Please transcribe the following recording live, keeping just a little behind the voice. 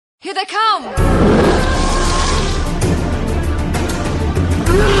Here they come!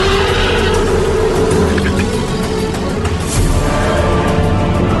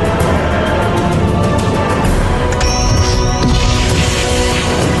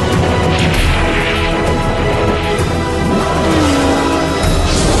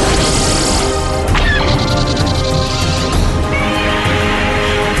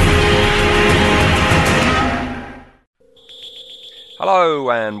 Hello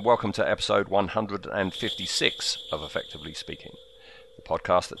and welcome to episode 156 of Effectively Speaking, the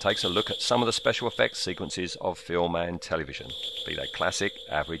podcast that takes a look at some of the special effects sequences of film and television, be they classic,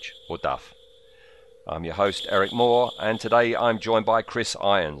 average or duff. I'm your host Eric Moore, and today I'm joined by Chris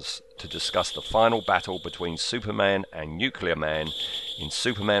Irons to discuss the final battle between Superman and Nuclear Man in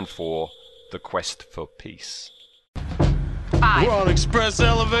Superman 4, The Quest for Peace. We're on express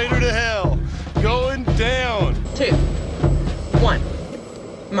elevator to hell, going down. 2, 1,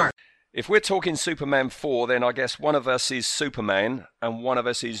 mark. If we're talking Superman 4, then I guess one of us is Superman and one of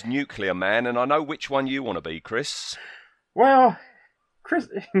us is Nuclear Man, and I know which one you want to be, Chris. Well, Chris,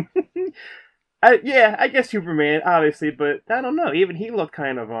 I guess Superman, obviously, but I don't know. Even he looked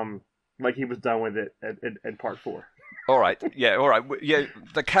kind of like he was done with it at part 4. All right, yeah.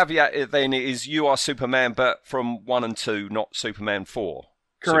 The caveat then is you are Superman, but from 1 and 2, not Superman 4.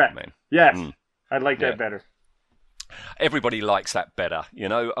 Correct. Superman. Yes, I'd like that better. Everybody likes that better, you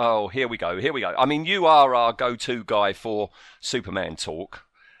know. Oh, here we go. I mean, you are our go-to guy for Superman talk.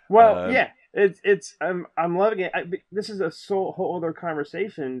 Well, yeah, it's I'm loving it. This is a whole other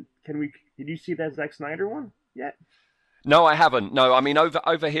conversation. Did you see that Zack Snyder one yet? No, I haven't. No, I mean,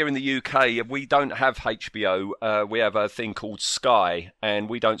 over here in the UK, we don't have HBO. We have a thing called Sky, and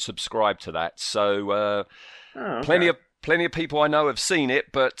we don't subscribe to that. So, okay. Plenty of people I know have seen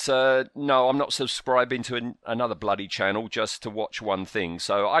it, but no, I'm not subscribing to another bloody channel just to watch one thing.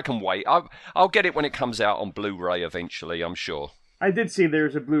 So I can wait. I'll get it when it comes out on Blu-ray eventually, I'm sure. I did see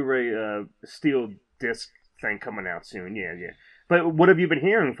there's a Blu-ray steel disc thing coming out soon. Yeah. But what have you been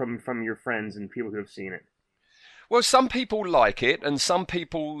hearing from your friends and people who have seen it? Well, some people like it, and some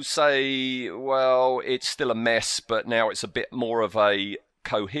people say, well, it's still a mess, but now it's a bit more of a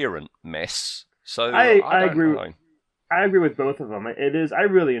coherent mess. So I agree. I agree with both of them. It is. I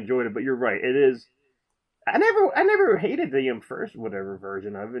really enjoyed it, but you're right. It is. I never hated the first whatever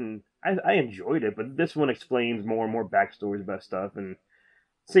version of it, and I enjoyed it. But this one explains more and more backstories about stuff, and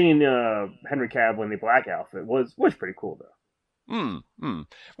seeing Henry Cavill in the black outfit was pretty cool though.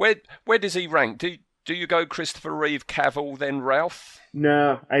 Where does he rank? Do you go Christopher Reeve, Cavill, then Ralph?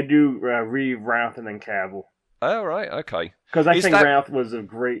 No, I do Reeve, Ralph, and then Cavill. Oh right, okay. Because I think Ralph was a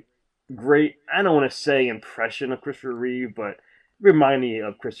great, I don't want to say impression of Christopher Reeve, but remind me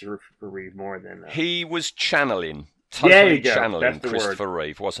of Christopher Reeve more than... He was channeling Christopher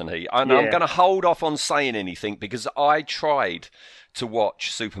Reeve, wasn't he? And I'm going to hold off on saying anything because I tried to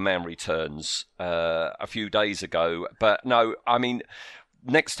watch Superman Returns a few days ago, but no, I mean...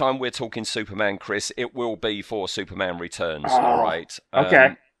 Next time we're talking Superman, Chris, it will be for Superman Returns, all right?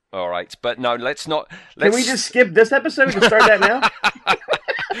 Okay. All right, but no, let's not... Can we just skip this episode and start that now?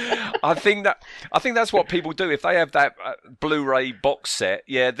 I think that's what people do if they have that Blu-ray box set.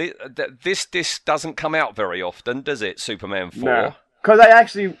 Yeah, this disc doesn't come out very often, does it? Superman 4. No, because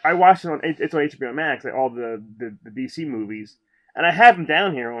I watched it on HBO Max, like all the DC movies, and I have them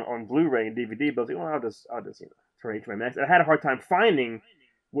down here on Blu-ray and DVD. But I was like, well, I'll just for HBO Max. I had a hard time finding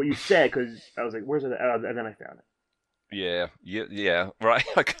what you said because I was like, where's it? And then I found it. Yeah, right,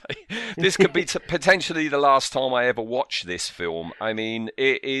 okay. This could be potentially the last time I ever watch this film. I mean,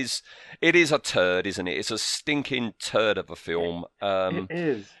 it is a turd, isn't it? It's a stinking turd of a film. It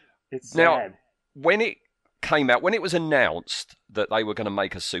is. It's now, sad. When it came out, when it was announced that they were going to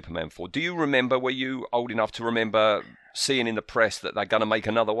make a Superman 4, do you remember, were you old enough to remember seeing in the press that they're going to make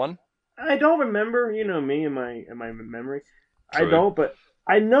another one? I don't remember, you know me and my memory. True. I don't, but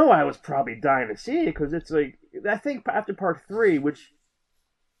I know I was probably dying to see it because it's like, I think after part 3, which,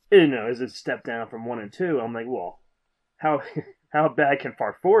 you know, is a step down from 1 and 2, I'm like, well, how bad can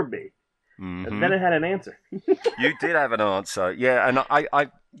part 4 be? Mm-hmm. And then it had an answer. You did have an answer, yeah. And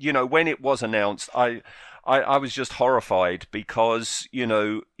I you know, when it was announced, I was just horrified because, you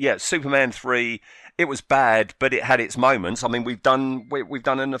know, yeah, Superman 3, it was bad, but it had its moments. I mean, we've done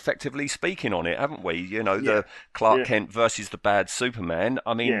an Effectively Speaking on it, haven't we? You know, the Clark Kent versus the bad Superman.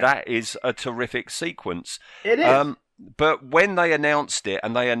 I mean, that is a terrific sequence. It is. But when they announced it,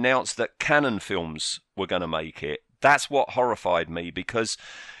 and they announced that Canon Films were going to make it, that's what horrified me because,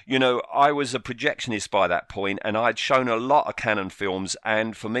 you know, I was a projectionist by that point, and I'd shown a lot of Canon films,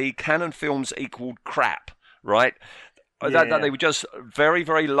 and for me, Canon films equaled crap, right? That they were just very,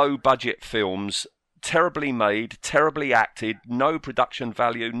 very low budget films, terribly made, terribly acted, no production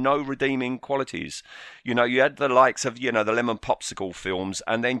value, no redeeming qualities. You know, you had the likes of, you know, the Lemon Popsicle films,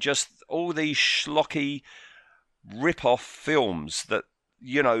 and then just all these schlocky rip-off films that,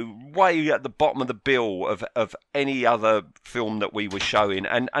 you know, way at the bottom of the bill of any other film that we were showing,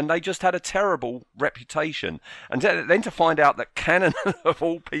 and they just had a terrible reputation. And then to find out that Cannon, of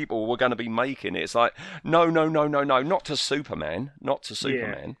all people, were going to be making it, it's like, no, not to Superman,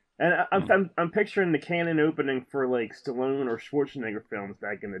 Superman. And I'm picturing the Cannon opening for like Stallone or Schwarzenegger films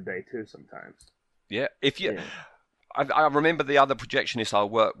back in the day too. Sometimes. Yeah, I remember the other projectionist I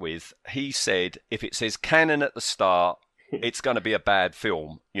worked with. He said if it says Cannon at the start, it's going to be a bad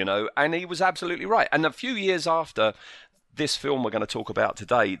film, you know, and he was absolutely right. And a few years after this film we're going to talk about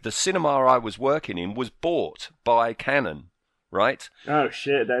today, the cinema I was working in was bought by Cannon, right? Oh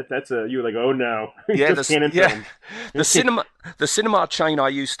shit, that's you were like, oh no, yeah, Cannon film. the cinema chain I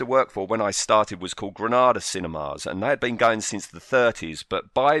used to work for when I started was called Granada Cinemas, and they had been going since the 30s,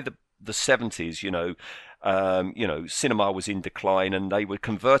 but by the 70s, you know, cinema was in decline, and they were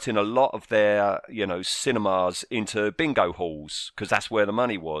converting a lot of their, you know, cinemas into bingo halls because that's where the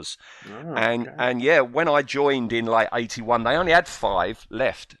money was. Oh, and yeah, when I joined in like 81, they only had 5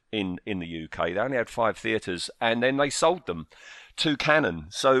 left in the UK. They only had 5 theatres, and then they sold them to Cannon.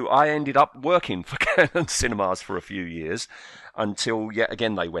 So I ended up working for Cannon Cinemas for a few years until yet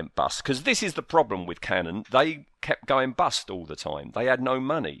again they went bust. Because this is the problem with Cannon. They kept going bust all the time. They had no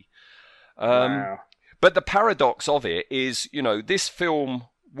money. Wow. But the paradox of it is, you know, this film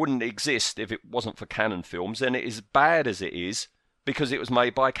wouldn't exist if it wasn't for Cannon Films, and it is bad as it is because it was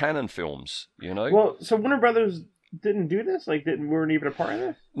made by Cannon Films, you know? Well, so Warner Brothers didn't do this? Like, weren't even a part of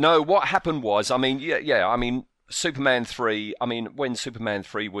this? No, what happened was, I mean, I mean, Superman 3, I mean, when Superman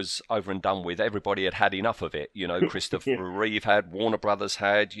 3 was over and done with, everybody had enough of it, you know, Christopher Reeve had, Warner Brothers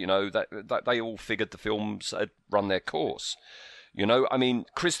had, you know, that they all figured the films had run their course. You know, I mean,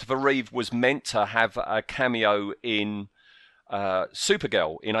 Christopher Reeve was meant to have a cameo in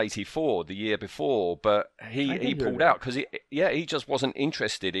Supergirl in '84, the year before, but he pulled out because he just wasn't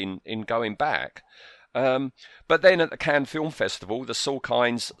interested in going back. But then at the Cannes Film Festival, the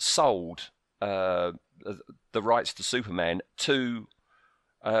Salkinds sold the rights to Superman to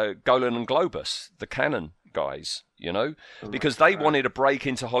Golan and Globus, the Cannon guys, you know, because they wanted to break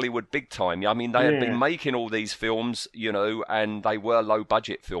into Hollywood big time. I mean, they had been making all these films, you know, and they were low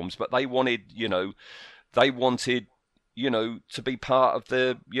budget films, but they wanted, you know, to be part of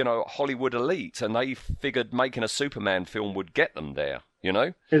the, you know, Hollywood elite, and they figured making a Superman film would get them there, you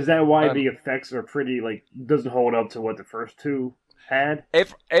know. Is that why the effects are pretty, like, doesn't hold up to what the first two had?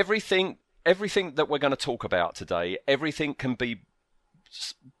 Everything that we're going to talk about today, everything can be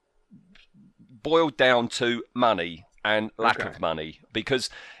boiled down to money and lack of money,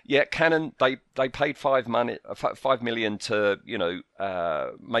 because Cannon they paid $5 million to, you know,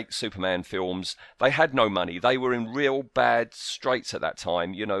 make Superman films. They had no money. They were in real bad straits at that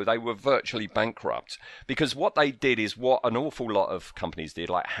time. You know, they were virtually bankrupt, because what they did is what an awful lot of companies did,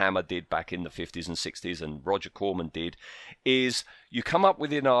 like Hammer did back in the 50s and 60s, and Roger Corman did, is you come up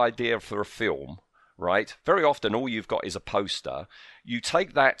with an idea for a film. Right? Very often all you've got is a poster. You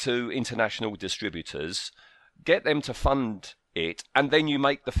take that to international distributors, get them to fund it, and then you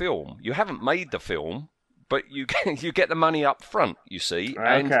make the film. You haven't made the film, but you get the money up front, you see.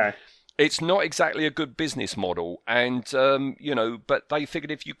 And it's not exactly a good business model. And, you know, but they figured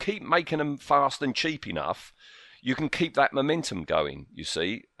if you keep making them fast and cheap enough, you can keep that momentum going, you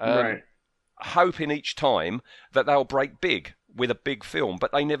see. Right. Hoping each time that they'll break big with a big film,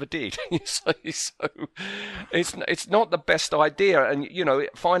 but they never did. So it's not the best idea, and you know,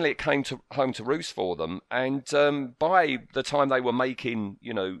 finally it came home to roost for them. And by the time they were making,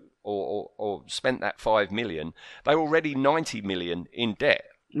 you know, or spent that $5 million, they were already $90 million in debt.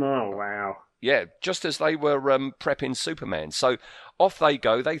 Oh wow! Yeah, just as they were prepping Superman. So off they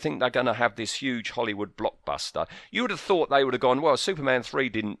go. They think they're going to have this huge Hollywood blockbuster. You would have thought they would have gone, well, Superman 3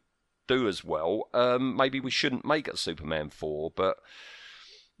 didn't do as well, maybe we shouldn't make a Superman 4, but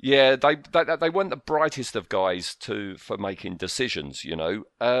yeah, they weren't the brightest of guys for making decisions, you know.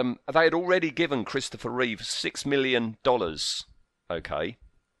 They had already given Christopher Reeve $6 million, okay,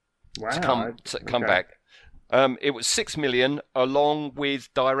 wow, to come back. It was $6 million along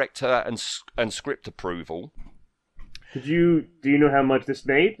with director and script approval. Do you know how much this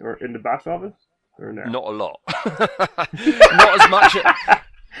made, or in the box office, or no? Not a lot. Not as much.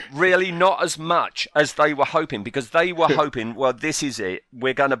 Really, not as much as they were hoping, because they were hoping, well, this is it.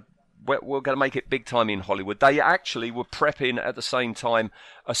 We're going to we're going to make it big time in Hollywood. They actually were prepping at the same time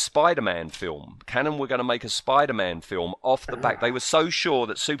a Spider-Man film. Cannon were going to make a Spider-Man film off the back. They were so sure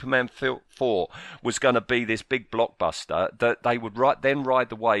that Superman 4 was going to be this big blockbuster that they would then ride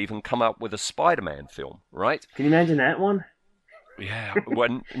the wave and come up with a Spider-Man film, right? Can you imagine that one? Yeah,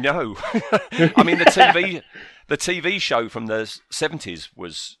 no. I mean, the TV show from the 70s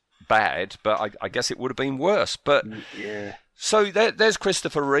was bad, but I guess it would have been worse. But yeah. So there's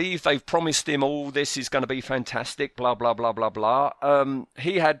Christopher Reeve. They've promised him all this is going to be fantastic, blah, blah, blah, blah, blah.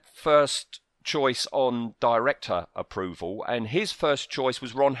 He had first choice on director approval, and his first choice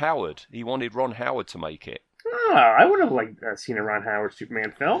was Ron Howard. He wanted Ron Howard to make it. Oh, I would have liked seen a Ron Howard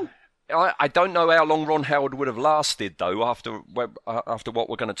Superman film. I don't know how long Ron Howard would have lasted, though, after what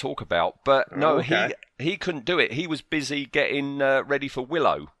we're going to talk about. But no, okay. he couldn't do it. He was busy getting ready for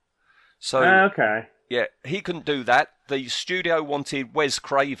Willow. So okay. Yeah, he couldn't do that. The studio wanted Wes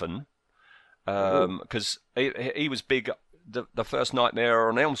Craven because he was big. The first Nightmare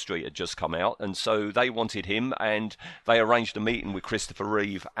on Elm Street had just come out, and so they wanted him, and they arranged a meeting with Christopher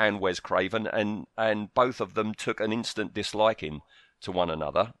Reeve and Wes Craven, and both of them took an instant disliking to one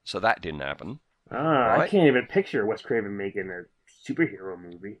another, so that didn't happen. Right? Right? I can't even picture Wes Craven making a superhero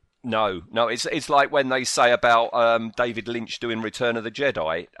movie. No, it's like when they say about David Lynch doing Return of the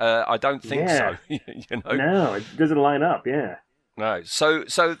Jedi. I don't think so. You know? No, it doesn't line up. Yeah. No. So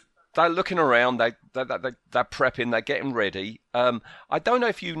they're looking around. They're prepping. They're getting ready. I don't know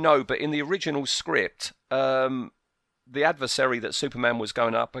if you know, but in the original script, the adversary that Superman was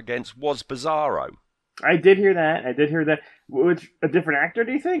going up against was Bizarro. I did hear that. Which, a different actor,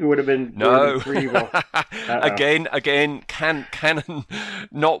 do you think? It would have been... No. Again, Cannon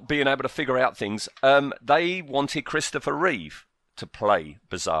not being able to figure out things. They wanted Christopher Reeve to play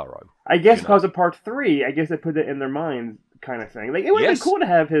Bizarro. I guess because of part 3, I guess they put it in their minds kind of thing. Like, it would have been cool to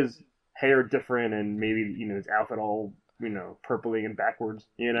have his hair different and maybe, his outfit all, purpley and backwards,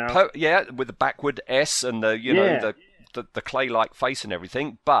 Yeah, with the backward S and the clay-like face and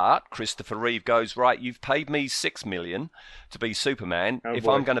everything, but Christopher Reeve goes, right, you've paid me $6 million to be Superman. If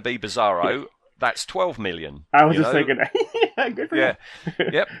I'm going to be Bizarro, that's $12 million. I was just thinking, good for you.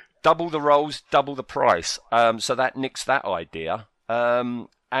 Yep, double the roles, double the price. So that nixed that idea. That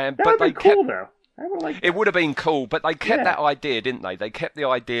would be cool, though. I would like that. It would have been cool, but they kept that idea, didn't they? They kept the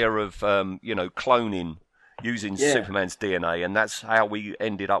idea of, cloning using Superman's DNA, and that's how we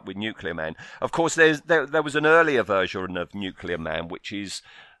ended up with Nuclear Man. Of course, there was an earlier version of Nuclear Man, which is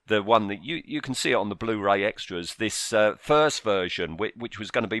the one that you can see it on the Blu-ray extras. This first version, which was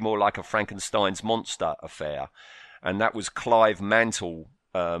going to be more like a Frankenstein's monster affair, and that was Clive Mantle,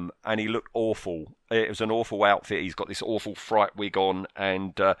 and he looked awful. It was an awful outfit. He's got this awful fright wig on,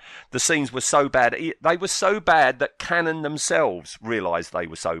 and the scenes were so bad. They were so bad that Cannon themselves realised they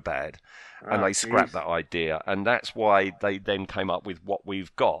were so bad. And they scrapped that idea, and that's why they then came up with what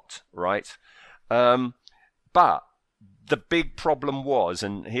we've got, right? But the big problem was,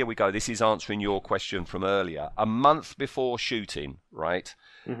 and here we go, this is answering your question from earlier, a month before shooting, right?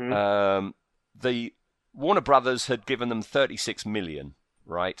 Mm-hmm. The Warner Brothers had given them $36 million,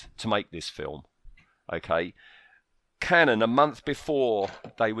 right, to make this film, okay? Cannon, a month before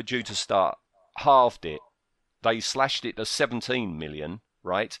they were due to start, halved it. They slashed it to $17 million,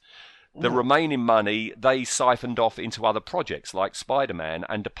 right? The remaining money they siphoned off into other projects like Spider-Man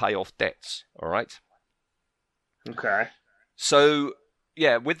and to pay off debts. All right. Okay. So,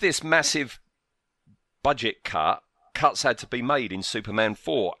 yeah, with this massive budget cuts had to be made in Superman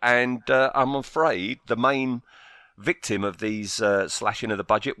 4. And I'm afraid the main victim of these slashing of the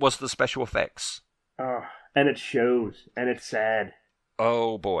budget was the special effects. Oh, and it shows. And it's sad.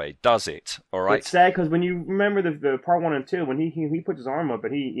 Oh boy, does it? All right. It's sad because when you remember the part 1 and 2, when he puts his arm up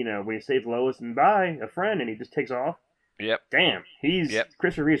and when he saves Lois and bye a friend and he just takes off. Yep. Damn,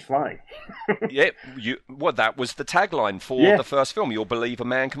 Christopher Reeve's flying. Yep. That was the tagline for the first film. You'll believe a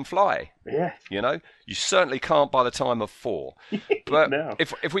man can fly. Yeah. You certainly can't by the time of 4. But No.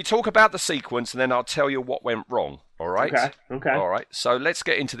 if we talk about the sequence, then I'll tell you what went wrong. All right. Okay. All right. So let's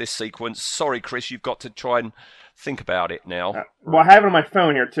get into this sequence. Sorry, Chris, you've got to try and think about it now. Well, I have it on my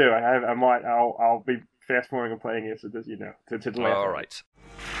phone here too. I'll be fast forwarding and playing it, so just to the last. All right.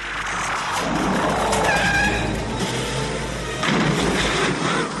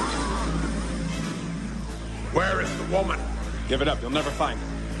 Where is the woman? Give it up. You'll never find her.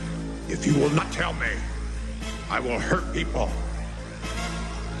 If you will not tell me, I will hurt people.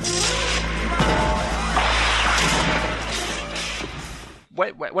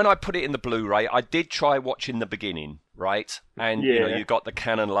 When I put it in the Blu-ray, I did try watching the beginning, right? And you got the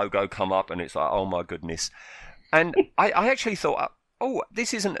Canon logo come up, and it's like, oh my goodness. And I actually thought, oh,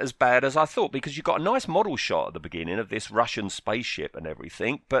 this isn't as bad as I thought, because you got a nice model shot at the beginning of this Russian spaceship and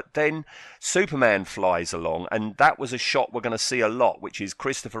everything, but then Superman flies along, and that was a shot we're going to see a lot, which is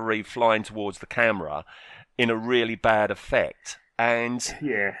Christopher Reeve flying towards the camera in a really bad effect. And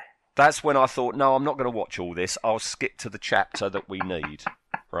Yeah. that's when I thought, no, I'm not going to watch all this. I'll skip to the chapter that we need,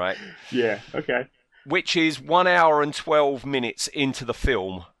 right? Yeah. Okay. Which is 1 hour and 12 minutes into the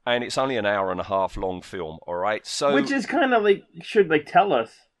film, and it's only an hour and a half long film, all right? So, Which is kind of like should like tell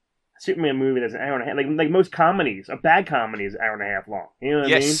us Superman movie that's an hour and a half. Like most comedies, a bad comedy is an hour and a half long. You know what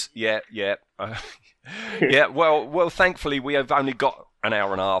yes, yeah. Yeah, well, thankfully we have only got an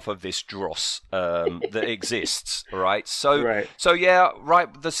hour and a half of this dross that exists, right? So, Right. so yeah,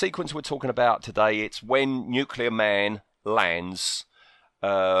 right. The sequence we're talking about today, it's when Nuclear Man lands,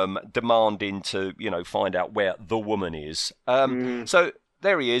 demanding to find out where the woman is. So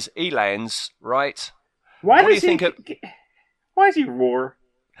there he is. He lands, right? Why What do does you think of- Why does he roar?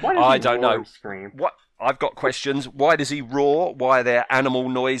 Why does I he don't roar know. and scream? What? I've got questions. Why does he roar? Why are there animal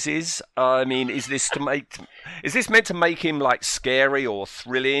noises? I mean, is this meant to make him like scary or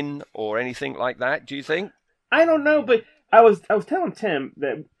thrilling or anything like that? Do you think? I don't know, but I was telling Tim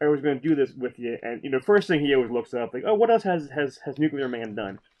that I was going to do this with you, and first thing he always looks up like, oh, what else has Nuclear Man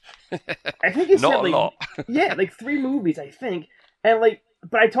done? I think he said Not a like lot. yeah, like 3 movies, I think, and like,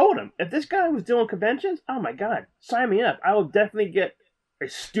 but I told him if this guy was doing conventions, oh my god, sign me up. I will definitely get a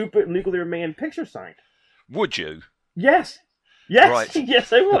stupid Nuclear Man picture signed. Would you? Yes, Right.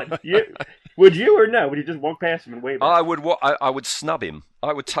 yes, I would. Would you or no? Would you just walk past him and wave? I would. I would snub him.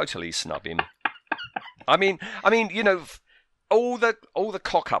 I would totally snub him. I mean, all the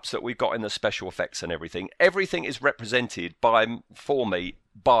cock-ups that we've got in the special effects and everything is represented for me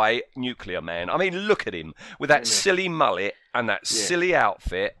by Nuclear Man. I mean, look at him with that silly mullet and that silly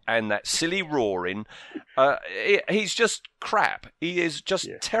outfit and that silly roaring. He's just crap. He is just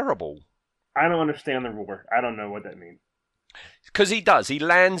terrible. I don't understand the roar. I don't know what that means. Because he does. He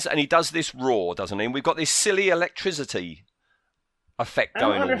lands and he does this roar, doesn't he? And we've got this silly electricity effect I don't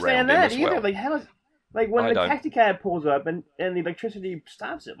going all understand around him that as either. well. Like how is when I the don't. taxi cab pulls up and the electricity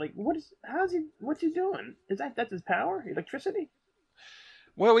stops it? Like what's he doing? That's his power? Electricity?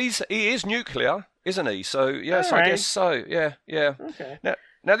 Well, he is nuclear, isn't he? So yes, All I right. guess so. Yeah. Okay.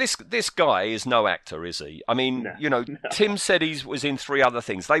 Now this guy is no actor, is he? I mean, No. Tim said he was in 3 other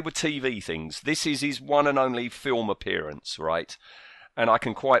things. They were TV things. This is his one and only film appearance, right? And I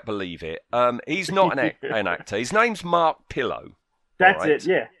can quite believe it. He's not an actor. His name's Mark Pillow. That's all right?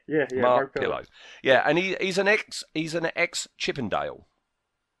 it. Yeah. Mark Pillow. Yeah, and he's an ex Chippendale.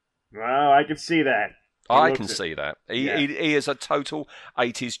 Wow, I can see that. I can see that. Yeah. He is a total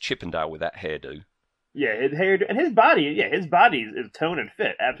 80s Chippendale with that hairdo. Yeah, his hair and his body. Yeah, his body is toned and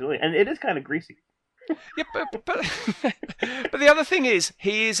fit, absolutely, and it is kind of greasy. Yeah, but but the other thing is,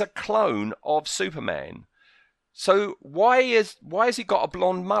 he is a clone of Superman. So why has he got a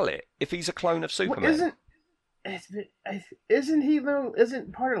blonde mullet if he's a clone of Superman? Isn't he though?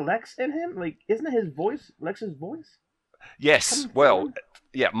 Isn't part of Lex in him? Like, isn't it his voice? Lex's voice? Yes. Well,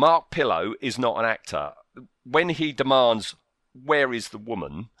 yeah. Mark Pillow is not an actor. When he demands, "Where is the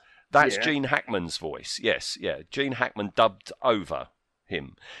woman?" That's Yeah. Gene Hackman's voice. Yes, yeah. Gene Hackman dubbed over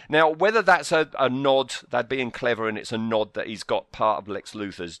him. Now, whether that's a nod, that being clever and it's a nod that he's got part of Lex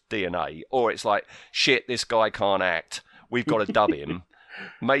Luthor's DNA, or it's like, shit, this guy can't act, we've got to dub him.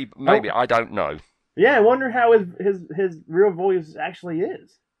 Maybe I don't know. Yeah, I wonder how his real voice actually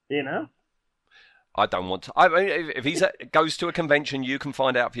is. I don't want to. I mean, if he goes to a convention, you can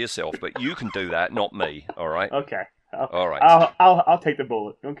find out for yourself, but you can do that, not me. All right. Okay. All right. I'll take the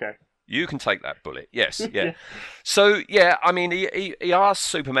bullet. Okay. You can take that bullet. Yes, yeah. So, yeah, I mean, he asks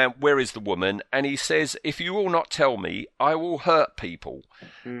Superman, where is the woman? And he says, if you will not tell me, I will hurt people.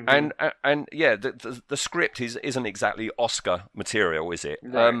 Mm-hmm. And yeah, the script isn't exactly Oscar material, is it?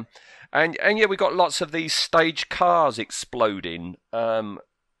 Right. And yeah, we got lots of these stage cars exploding,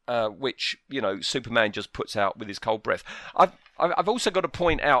 which, Superman just puts out with his cold breath. I've also got to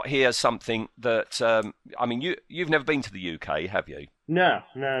point out here something that, I mean, you've never been to the UK, have you? No,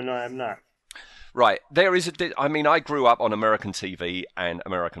 I'm not. Right. There is I mean, I grew up on American TV and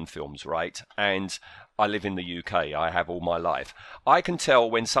American films, right? And I live in the UK. I have all my life. I can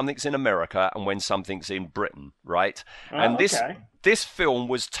tell when something's in America and when something's in Britain, right? Oh, and okay. this film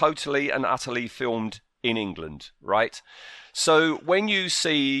was totally and utterly filmed in England, right? So when you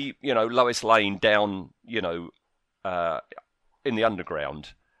see, Lois Lane down, in the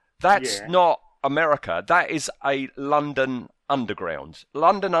underground, that's not America. That is a London underground.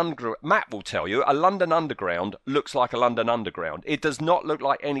 Matt will tell you, a London underground looks like a London underground. It does not look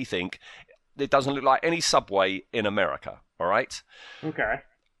like anything It doesn't look like any subway in America, all right? Okay.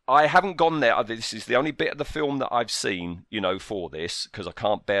 I haven't gone there. This is the only bit of the film that I've seen, for this, because I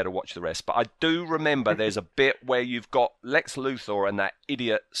can't bear to watch the rest. But I do remember there's a bit where you've got Lex Luthor and that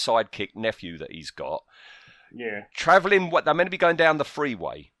idiot sidekick nephew that he's got. Yeah. Traveling, they're meant to be going down the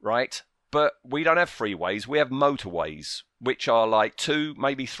freeway, right? But we don't have freeways. We have motorways, which are like 2,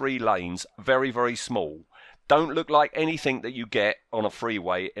 maybe 3 lanes, very, very small. Don't look like anything that you get on a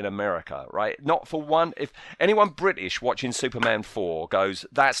freeway in America, right? Not for one. If anyone British watching Superman 4 goes,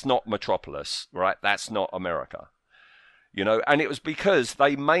 that's not Metropolis, right? That's not America. And it was because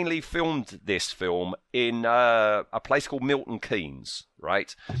they mainly filmed this film in a place called Milton Keynes,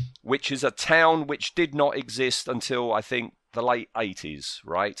 right? Which is a town which did not exist until, I think, the late 80s,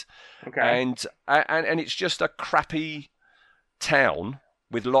 right? Okay. And it's just a crappy town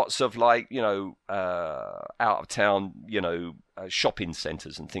with lots of out of town, shopping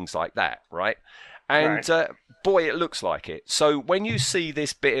centres and things like that, right? And boy, it looks like it. So when you see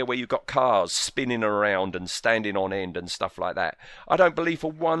this bit here where you've got cars spinning around and standing on end and stuff like that, I don't believe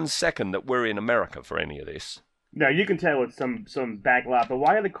for 1 second that we're in America for any of this. No, you can tell it's some back lot, but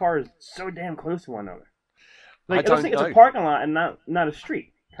why are the cars so damn close to one another? Like, I think it's a parking lot and not a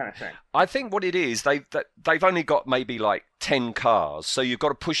street kind of thing. I think what it is, they've only got maybe like 10 cars, so you've got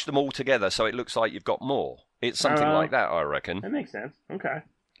to push them all together so it looks like you've got more. It's something like that, I reckon. That makes sense. Okay.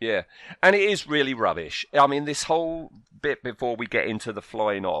 Yeah, and it is really rubbish. I mean, this whole bit before we get into the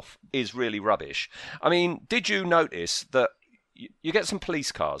flying off is really rubbish. I mean, did you notice that you get some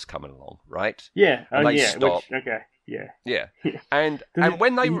police cars coming along, right? Yeah. And they yeah. stop. Okay. Yeah. Yeah. And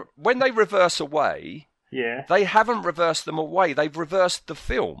when they reverse away, yeah, they haven't reversed them away. They've reversed the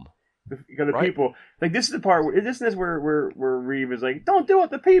film. Because the people, like, this is the part where where Reeve is like, don't do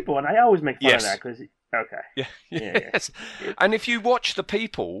it to people, and I always make fun of that because. Okay. Yeah. Yes. And if you watch the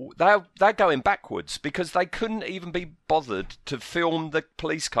people, they're going backwards because they couldn't even be bothered to film the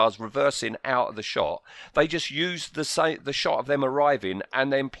police cars reversing out of the shot. They just used the shot of them arriving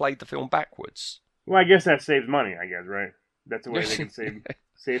and then played the film backwards. Well, I guess that saves money. I guess, right? That's the way they can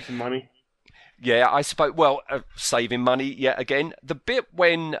save some money. Yeah, I suppose. Well, saving money yet again. The bit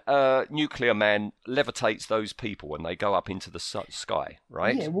when Nuclear Man levitates those people and they go up into the sky,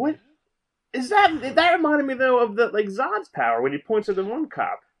 right? Yeah. What? That reminded me though of the Zod's power when he points at the one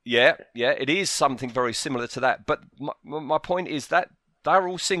cop. Yeah, it is something very similar to that. But my point is that they're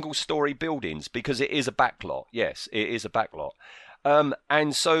all single-story buildings because it is a backlot. Yes, it is a backlot.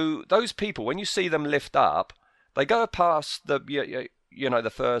 And so those people, when you see them lift up, they go past the the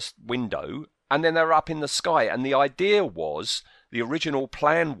first window, and then they're up in the sky. And the idea was, the original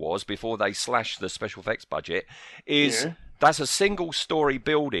plan was, before they slashed the special effects budget, is. Yeah. That's a single-story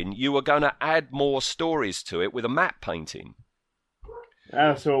building. You were going to add more stories to it with a matte painting.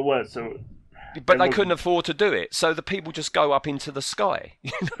 Oh, so it was. But they couldn't afford to do it, so the people just go up into the sky.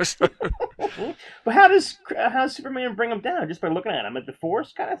 But how does Superman bring them down? Just by looking at them? At the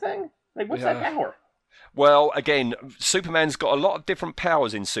Force kind of thing? Like, what's that power? Well, again, Superman's got a lot of different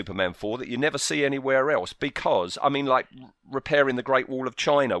powers in Superman 4 that you never see anywhere else. Because, I mean, like repairing the Great Wall of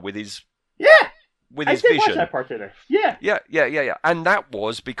China with his... Yeah! With his vision. I did watch that part today. Yeah. Yeah. And that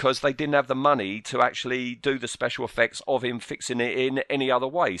was because they didn't have the money to actually do the special effects of him fixing it in any other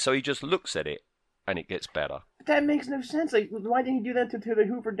way. So he just looks at it, and it gets better. But that makes no sense. Like, why didn't he do that to the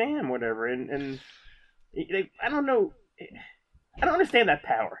Hoover Dam, or whatever? And I don't know. I don't understand that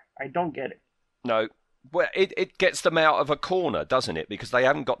power. I don't get it. No. Well, it gets them out of a corner, doesn't it? Because they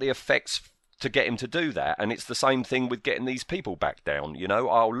haven't got the effects to get him to do that, and it's the same thing with getting these people back down.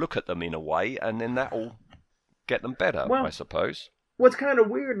 I'll look at them in a way, and then that'll get them better, I suppose. What's kind of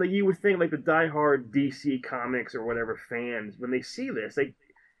weird, like, you would think, like, the diehard DC Comics or whatever fans, when they see this, like,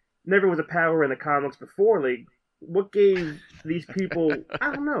 never was a power in the comics before. Like, what gave these people,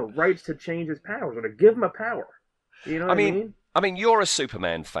 I don't know, rights to change his powers or to give him a power? You know what I mean? I mean, you're a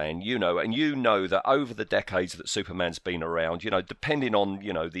Superman fan, and you know that over the decades that Superman's been around, depending on,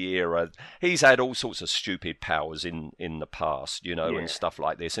 the era, he's had all sorts of stupid powers in the past, and stuff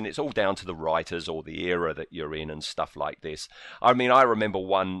like this. And it's all down to the writers or the era that you're in and stuff like this. I mean, I remember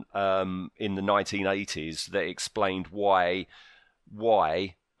one in the 1980s that explained why,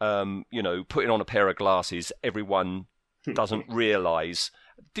 putting on a pair of glasses, everyone doesn't realise.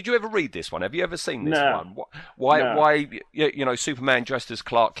 Did you ever read this one? Have you ever seen this one? Why Superman dressed as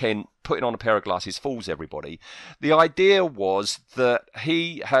Clark Kent, putting on a pair of glasses, fools everybody? The idea was that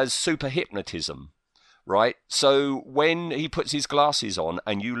he has super hypnotism, right? So when he puts his glasses on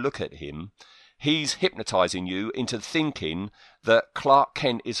and you look at him, he's hypnotizing you into thinking that Clark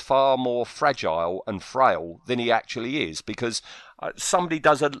Kent is far more fragile and frail than he actually is. Because, somebody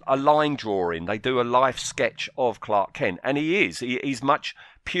does a line drawing. They do a life sketch of Clark Kent, and he's much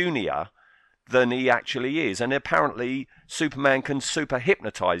punier than he actually is. And apparently Superman can super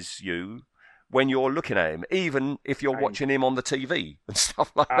hypnotize you when you're looking at him, even if you're watching him on the TV and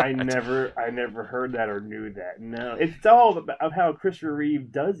stuff like that. I never heard that or knew that. No, it's all about how Christopher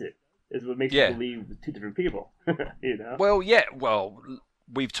Reeve does it. Is what makes you believe two different people. You know. Well, yeah. Well,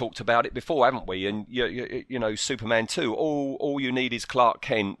 we've talked about it before, haven't we? And you know, Superman 2. All you need is Clark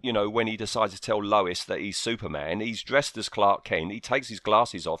Kent. You know, when he decides to tell Lois that he's Superman, he's dressed as Clark Kent. He takes his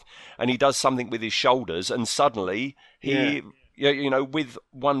glasses off and he does something with his shoulders, and suddenly he. You know, with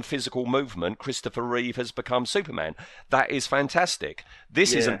one physical movement, Christopher Reeve has become Superman. That is fantastic.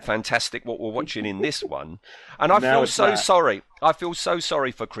 This isn't fantastic, what we're watching in this one. And I feel so sorry. I feel so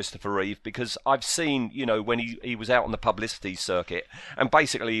sorry for Christopher Reeve, because I've seen, you know, when he was out on the publicity circuit, and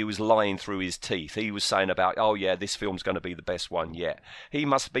basically he was lying through his teeth. He was saying about, oh yeah, this film's going to be the best one yet. He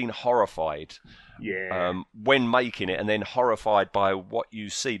must have been horrified when making it, and then horrified by what you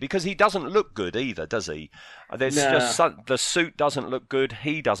see, because he doesn't look good either, does he? There's just the suit doesn't look good.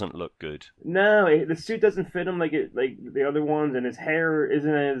 He doesn't look good. No, the suit doesn't fit him like the other ones, and his hair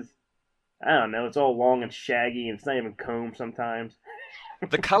isn't as, I don't know. It's all long and shaggy, and it's not even combed sometimes.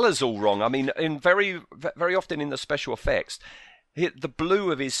 The colour's all wrong. I mean, very often in the special effects, the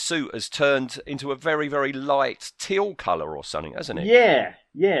blue of his suit has turned into a very, very light teal colour or something, hasn't it? Yeah.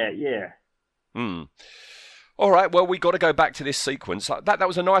 All right, well, we got to go back to this sequence. That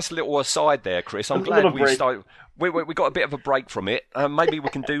was a nice little aside there, Chris. I'm glad we started. We got a bit of a break from it. Maybe we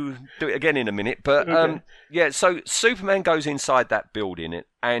can do it again in a minute. But so Superman goes inside that building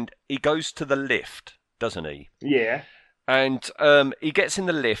and he goes to the lift, doesn't he? Yeah. And he gets in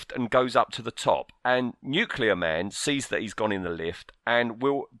the lift and goes up to the top. And Nuclear Man sees that he's gone in the lift and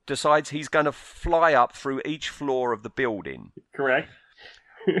decides he's going to fly up through each floor of the building. Correct.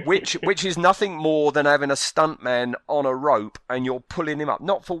 which is nothing more than having a stuntman on a rope and you're pulling him up.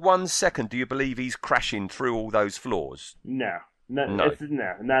 Not for 1 second do you believe he's crashing through all those floors. No, not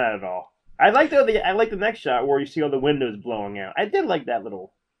at all. I like the next shot where you see all the windows blowing out. I did like that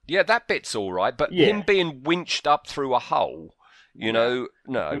little. Yeah, that bit's all right, but him being winched up through a hole, you know,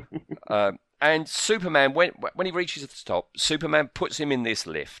 no. And Superman, when he reaches the top, Superman puts him in this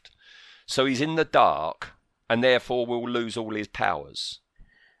lift, so he's in the dark and therefore will lose all his powers.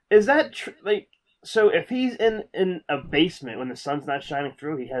 Is that like, so if he's in a basement when the sun's not shining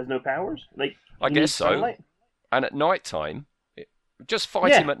through, he has no powers? Like, I guess so. Sunlight? And at night time, just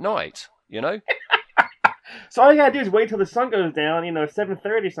fight him at night, you know? So all you gotta do is wait till the sun goes down,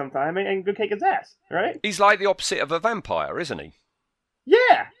 7:30 sometime, and go kick his ass, right? He's like the opposite of a vampire, isn't he?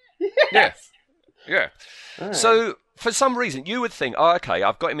 Yeah. Yes. Yeah. Right. So for some reason, you would think, oh, okay,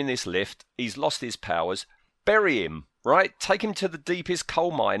 I've got him in this lift. He's lost his powers. Bury him. Right? Take him to the deepest coal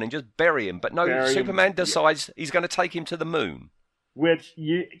mine and just bury him. But no, Superman decides he's going to take him to the moon. Which,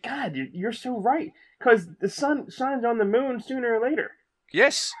 you're so right. Because the sun shines on the moon sooner or later.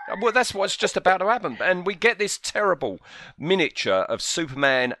 Yes. Well, that's what's just about to happen. And we get this terrible miniature of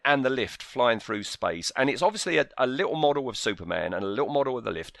Superman and the lift flying through space. And it's obviously a little model of Superman and a little model of the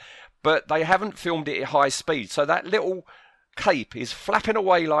lift. But they haven't filmed it at high speed. So that little cape is flapping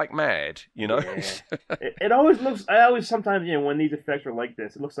away like mad, Yeah. It always looks. I always sometimes when these effects are like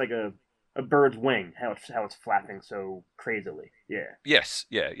this, it looks like a bird's wing. How it's flapping so crazily. Yeah. Yes.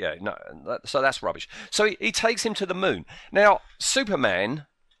 Yeah. No. So that's rubbish. So he takes him to the moon. Now Superman,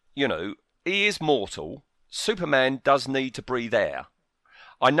 he is mortal. Superman does need to breathe air.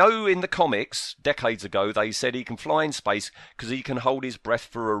 I know in the comics, decades ago, they said he can fly in space because he can hold his breath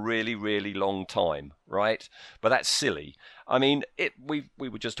for a really, really long time, right? But that's silly. I mean, we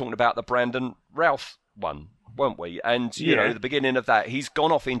were just talking about the Brandon Routh one, weren't we? And, the beginning of that, he's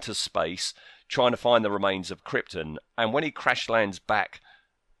gone off into space trying to find the remains of Krypton. And when he crash lands back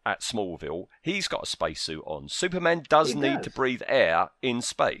at Smallville, he's got a spacesuit on. Superman does need to breathe air in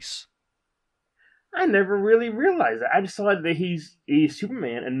space. I never really realized that. I just thought that he's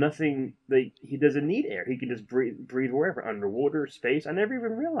Superman and nothing. Like, he doesn't need air. He can just breathe wherever, underwater, space. I never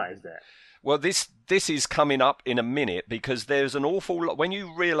even realized that. Well, this is coming up in a minute because there's an awful lot. When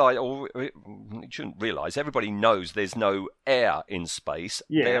you realize, or you shouldn't realize, everybody knows there's no air in space.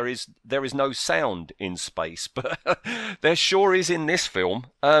 Yeah. There is no sound in space, but there sure is in this film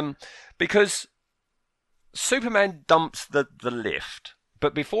because Superman dumps the lift.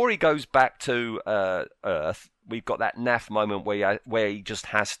 But before he goes back to Earth, we've got that naff moment where he just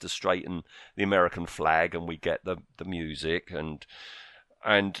has to straighten the American flag, and we get the music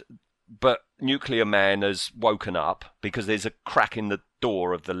but Nuclear Man has woken up because there's a crack in the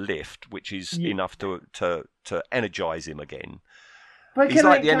door of the lift, which is enough to energize him again. But He's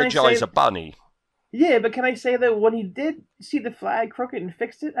like the can I Energizer Bunny. Yeah, but can I say that when he did see the flag crooked and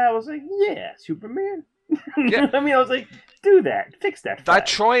fixed it, I was like, yeah, Superman. Yeah. I mean, I was like, do that. Fix that flag. They're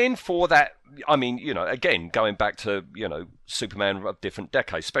trying for that. I mean, again, going back to, Superman of different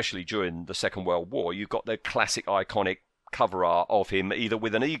decades, especially during the Second World War, you've got the classic iconic cover art of him either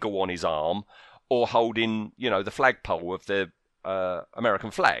with an eagle on his arm or holding, the flagpole of the American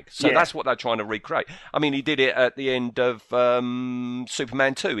flag. So that's what they're trying to recreate. I mean, he did it at the end of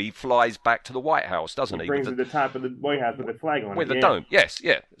Superman 2. He flies back to the White House, doesn't he? Brings to the top of the White House with the flag on it. With the dome, yes,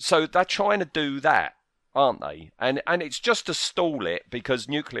 yeah. So they're trying to do that, aren't they? And it's just to stall it because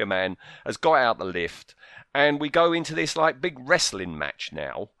Nuclear Man has got out the lift and we go into this like big wrestling match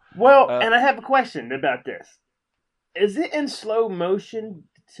now. Well, and I have a question about this. Is it in slow motion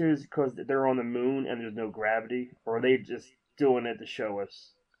because they're on the moon and there's no gravity? Or are they just doing it to show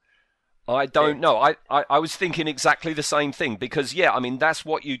us? I don't know. I was thinking exactly the same thing because, I mean, that's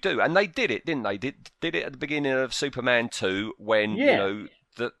what you do. And they did it, didn't they? Did it at the beginning of Superman 2 when,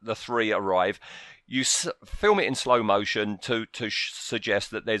 the three arrive. You film it in slow motion to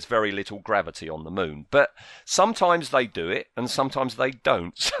suggest that there's very little gravity on the moon. But sometimes they do it and sometimes they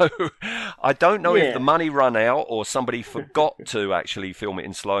don't. So I don't know if the money ran out or somebody forgot to actually film it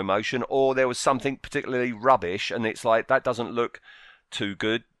in slow motion or there was something particularly rubbish and it's like, that doesn't look too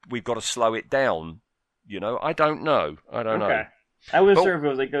good. We've got to slow it down. I don't know. I don't know. I wasn't sure if it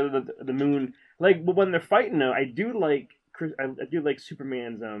was like the moon. Like, but when they're fighting though, I do like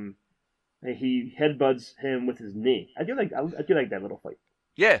Superman's he headbutts him with his knee. I do like that little fight.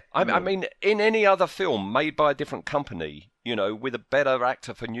 Yeah, I mean, in any other film made by a different company, with a better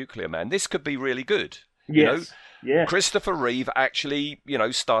actor for Nuclear Man, this could be really good. Yes. Yeah. Christopher Reeve actually,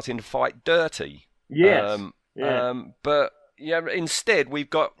 starting to fight dirty. Yes. But instead we've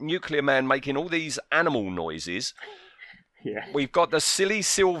got Nuclear Man making all these animal noises. Yeah. We've got the silly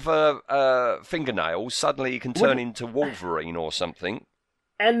silver fingernails. Suddenly he can turn into Wolverine or something.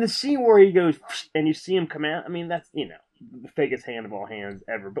 And the scene where he goes and you see him come out, I mean, that's, the fakest hand of all hands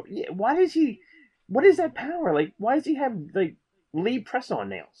ever. But what is that power? Like, why does he have, like, Lee press-on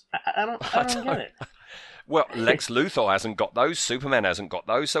nails? I don't get it. Well, Lex Luthor hasn't got those. Superman hasn't got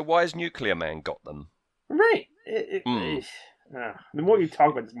those. So why has Nuclear Man got them? Right. The more you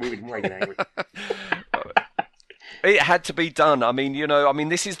talk about this movie, the more I get angry. It had to be done. I mean,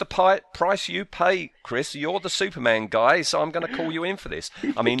 this is the price you pay, Chris. You're the Superman guy, so I'm going to call you in for this.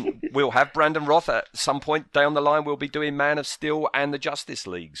 I mean, we'll have Brandon Roth at some point down the line. We'll be doing Man of Steel and the Justice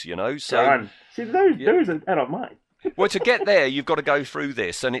Leagues, So, John, see, those I don't mind. Well, to get there, you've got to go through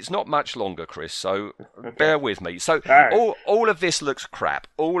this, and it's not much longer, Chris, so bear with me. So all of this looks crap.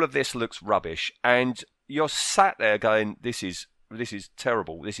 All of this looks rubbish, and you're sat there going, this is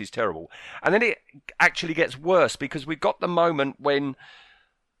terrible. This is terrible. And then it actually gets worse because we've got the moment when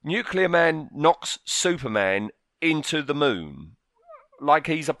Nuclear Man knocks Superman into the moon, like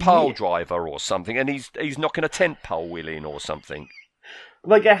he's a pile driver or something, and he's knocking a tent pole in or something.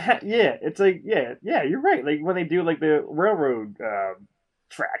 Like it's like you're right. Like when they do like the railroad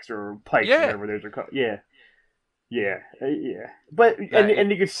tracks or pipes, or whatever those are called. Yeah. But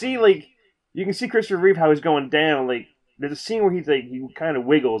and you can see Christopher Reeve how he's going down. Like there's a scene where he kind of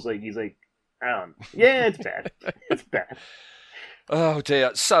wiggles, like he's like, it's bad. It's bad. Oh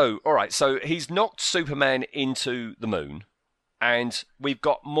dear. So all right. So he's knocked Superman into the moon. And we've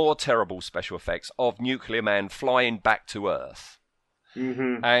got more terrible special effects of Nuclear Man flying back to Earth.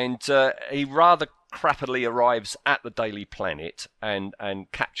 Mm-hmm. And he rather crappily arrives at the Daily Planet and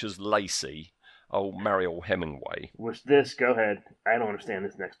captures Lacey, Mariel Hemingway. Go ahead. I don't understand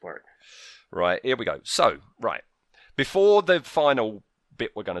this next part. Right, here we go. So, right. Before the final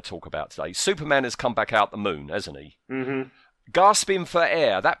bit we're going to talk about today, Superman has come back out the moon, hasn't he? Mm-hmm. Gasping for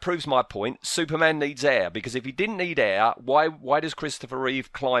air. That proves my point. Superman needs air, because if he didn't need air, why does Christopher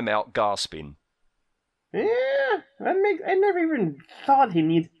Reeve climb out gasping? Yeah, I never even thought he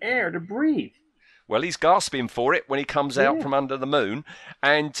needs air to breathe. Well, he's gasping for it when he comes out from under the moon.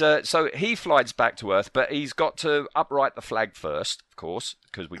 And so he flies back to Earth, but he's got to upright the flag first, of course,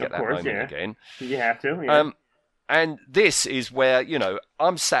 because we get that moment again. You have to, yeah. And this is where,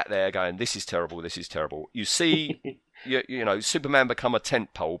 I'm sat there going, this is terrible, this is terrible. You see, Superman become a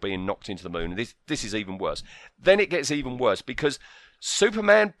tent pole being knocked into the moon. This is even worse. Then it gets even worse because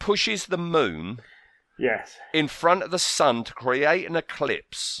Superman pushes the moon... Yes. in front of the sun to create an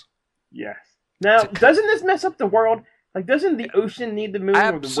eclipse. Yes. Now, doesn't this mess up the world? Like, doesn't the ocean need the moon?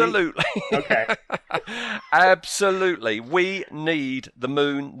 Absolutely. Or the wind? Okay. Absolutely. We need the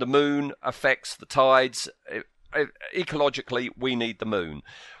moon. The moon affects the tides. Ecologically, we need the moon.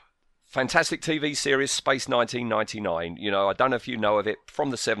 fantastic TV series Space 1999. You know, I don't know if you know of it from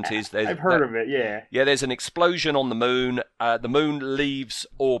the 70s. I've heard of it, yeah. Yeah, there's an explosion on the moon. The moon leaves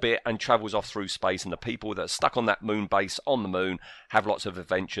orbit and travels off through space, and the people that are stuck on that moon base on the moon have lots of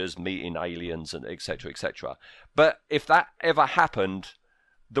adventures, meeting aliens, and etc., etc. But if that ever happened,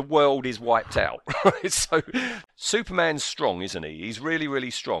 the world is wiped out. So Superman's strong, isn't he? He's really,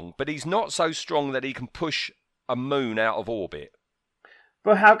 really strong, but he's not so strong that he can push a moon out of orbit.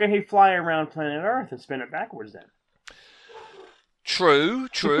 But how can he fly around planet Earth and spin it backwards then? True,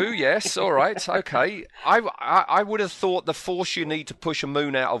 yes, all right, okay. I would have thought the force you need to push a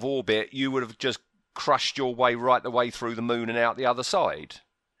moon out of orbit, you would have just crushed your way right the way through the moon and out the other side.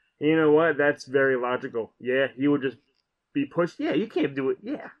 You know what? That's very logical. Yeah, you would just be pushed. Yeah, you can't do it.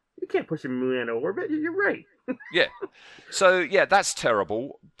 Yeah, you can't push a moon out of orbit. You're right. Yeah. So, yeah, that's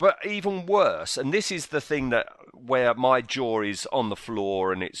terrible. But even worse, and this is the thing where my jaw is on the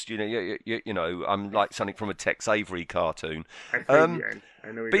floor, and it's, you know, I'm like something from a Tex Avery cartoon. I think,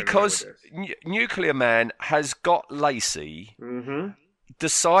 I know because Nuclear Man has got Lacey,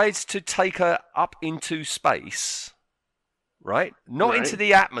 decides to take her up into space, right? Not into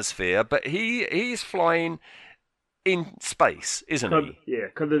the atmosphere, but he's flying in space, isn't he? Yeah,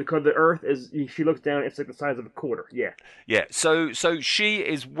 because the Earth is. She looks down. It's like the size of a quarter. Yeah. Yeah. So she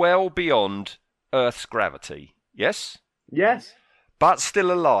is well beyond Earth's gravity. Yes. Yes. But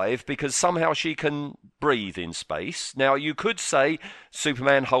still alive because somehow she can breathe in space. Now you could say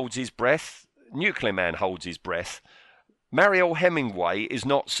Superman holds his breath, Nuclear Man holds his breath. Mariel Hemingway is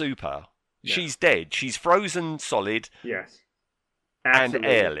not super. Yeah. She's dead. She's frozen solid. Yes. Absolutely.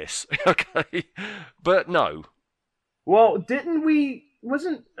 And airless. Okay. But no. Well,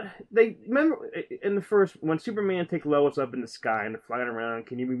 wasn't they, remember in the first, when Superman takes Lois up in the sky and they're flying around,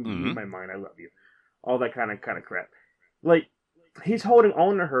 can you read my mind, I love you, all that kind of crap. Like, he's holding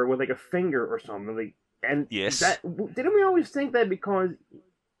on to her with like a finger or something, like, and yes. Didn't we always think that because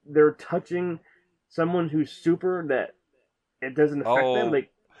they're touching someone who's super, that it doesn't affect them? Like,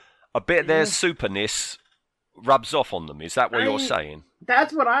 a bit of their superness rubs off on them. Is that what you're saying?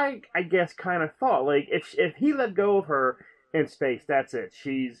 That's what I guess kind of thought. Like, if he let go of her in space, that's it.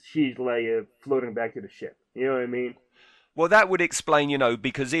 She's Leia floating back to the ship. You know what I mean? Well, that would explain,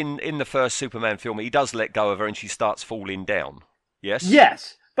 because in the first Superman film, he does let go of her and she starts falling down. Yes?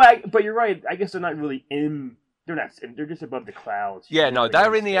 Yes. But you're right. I guess they're not really in. They're not. They're just above the clouds. Yeah, no,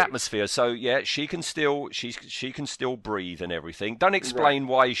 they're in the atmosphere. So yeah, she can still breathe and everything. Don't explain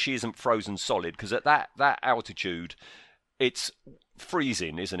why she isn't frozen solid, because at that altitude, it's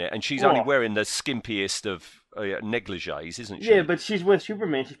freezing, isn't it? And she's only wearing the skimpiest of negligees, isn't she? Yeah, but she's with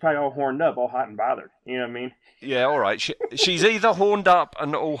Superman. She's probably all horned up, all hot and bothered. You know what I mean? Yeah, all right. She's either horned up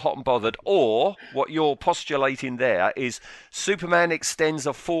and all hot and bothered, or what you're postulating there is Superman extends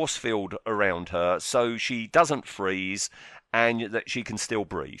a force field around her so she doesn't freeze and that she can still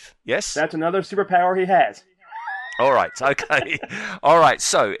breathe. Yes? That's another superpower he has. All right, okay. All right,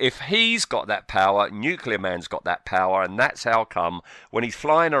 so if he's got that power, Nuclear Man's got that power, and that's how come when he's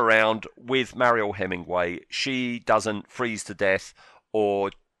flying around with Mariel Hemingway, she doesn't freeze to death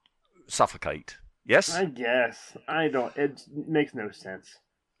or suffocate. Yes? I guess. I don't. It makes no sense.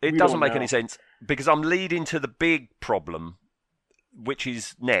 It doesn't make any sense, because I'm leading to the big problem, which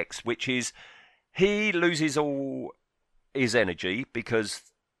is next, which is he loses all his energy because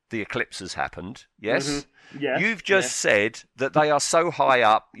the eclipse has happened. Yes? Mm-hmm. Yes, you've just said that they are so high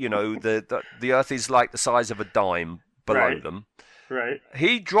up, the Earth is like the size of a dime below them. Right.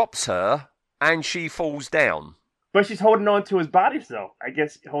 He drops her and she falls down. But she's holding on to his body still. I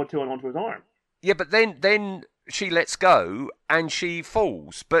guess holding on to his arm. Yeah, but then she lets go and she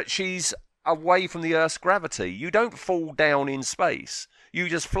falls. But she's away from the Earth's gravity. You don't fall down in space. You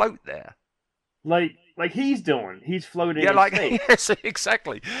just float there. Like he's doing. He's floating in space. Yes,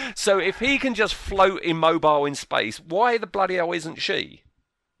 exactly. So if he can just float immobile in space, why the bloody hell isn't she?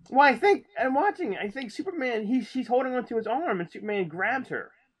 Well, I think Superman, she's holding onto his arm and Superman grabs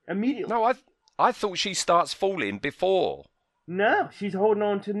her immediately. No, I thought she starts falling before. No, she's holding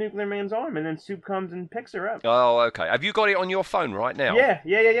on to Nuclear Man's arm and then Soup comes and picks her up. Oh, okay. Have you got it on your phone right now?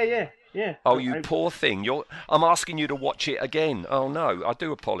 Yeah. Oh, you poor thing. I'm asking you to watch it again. Oh, no. I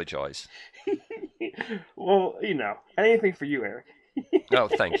do apologise. Well, anything for you, Eric. Oh,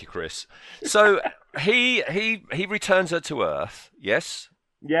 thank you, Chris. So he returns her to Earth. Yes.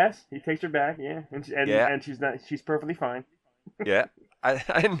 Yes, he takes her back. Yeah, and she's perfectly fine. Yeah,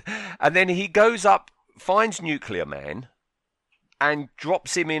 and then he goes up, finds Nuclear Man, and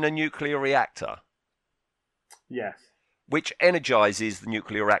drops him in a nuclear reactor. Yes. Which energizes the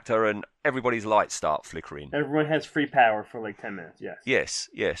nuclear reactor, and everybody's lights start flickering. Everyone has free power for like 10 minutes. Yes.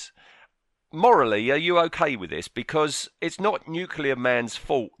 Yes. morally, are you okay with this? Because it's not Nuclear Man's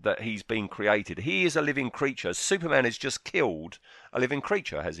fault that he's been created. He is a living creature. Superman has just killed a living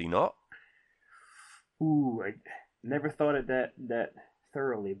creature, has he not? Ooh, I never thought of that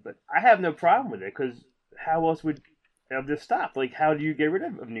thoroughly, but I have no problem with it because how else would this stop? Like, how do you get rid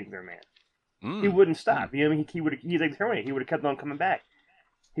of Nuclear Man? He wouldn't stop. You know, I mean, he would. He's like Terminator. He would have kept on coming back.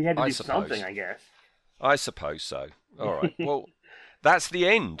 He had to do something, I guess. I suppose so. All right. Well, that's the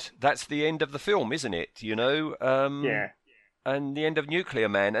end. That's the end of the film, isn't it? You know. Yeah. And the end of Nuclear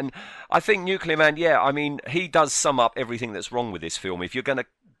Man. And I think Nuclear Man, yeah, I mean, he does sum up everything that's wrong with this film. If you're going to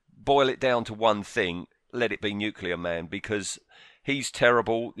boil it down to one thing, let it be Nuclear Man, because he's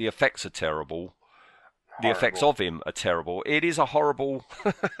terrible. The effects are terrible. The effects of him are terrible. It is a horrible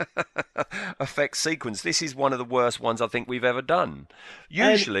effect sequence. This is one of the worst ones I think we've ever done.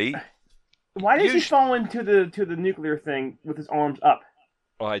 Usually, why does he fall into the nuclear thing with his arms up?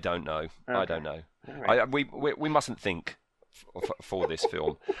 I don't know. Okay. I don't know. Right. We mustn't think for this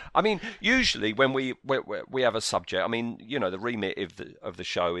film. I mean, usually when we have a subject, I mean, you know, the remit of the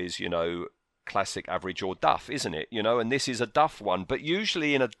show is, you know, classic, average, or duff, isn't it? You know, and this is a duff one. But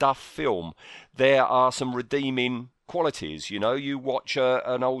usually in a duff film, there are some redeeming qualities. You know, you watch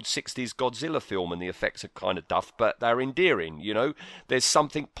an old 60s Godzilla film and the effects are kind of duff, but they're endearing. You know, there's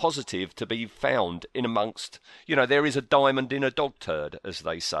something positive to be found in amongst, you know, there is a diamond in a dog turd, as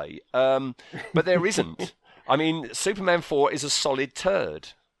they say. But there isn't. I mean, Superman 4 is a solid turd.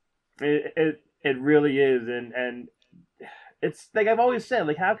 It really is. And it's like I've always said,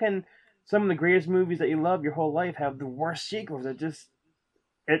 like, how can some of the greatest movies that you love your whole life have the worst sequels that just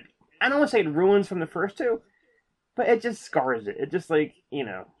I don't want to say it ruins from the first two, but it just scars it. It just, like, you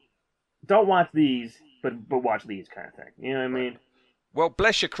know, don't watch these, but watch these kind of thing. You know what I mean? Well,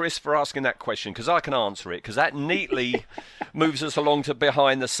 bless you, Chris, for asking that question, because I can answer it, because that neatly moves us along to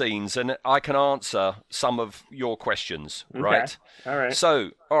behind the scenes, and I can answer some of your questions, right? All right. So,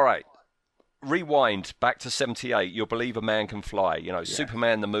 all right. Rewind back to 78. You'll believe a man can fly. You know,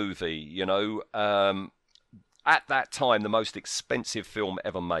 Superman the movie. You know, at that time, the most expensive film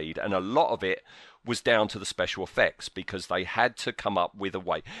ever made, and a lot of it was down to the special effects because they had to come up with a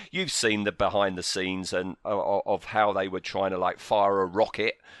way. You've seen the behind the scenes and of how they were trying to, like, fire a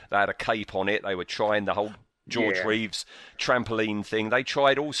rocket. They had a cape on it. They were trying the whole George Reeves trampoline thing. They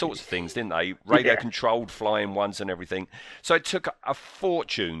tried all sorts of things, didn't they? Radio-controlled flying ones and everything. So it took a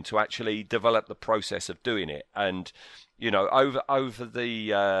fortune to actually develop the process of doing it. And, you know, over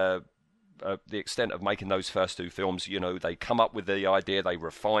the extent of making those first two films, you know, they come up with the idea, they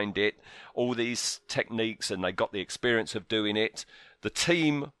refined it, all these techniques, and they got the experience of doing it. The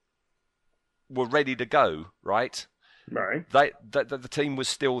team were ready to go, right? Right. The team was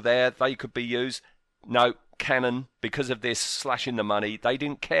still there. They could be used. No, Canon, because of this slashing the money, they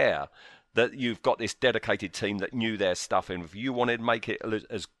didn't care that you've got this dedicated team that knew their stuff. And if you wanted to make it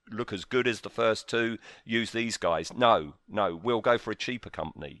look as good as the first two, use these guys. No, we'll go for a cheaper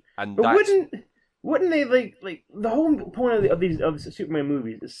company. And but wouldn't they like the whole point of these Superman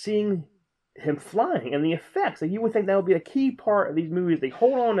movies is seeing him flying and the effects? Like, you would think that would be a key part of these movies. They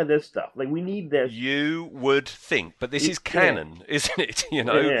hold on to this stuff. Like, we need this. You would think, but this is canon, isn't it? You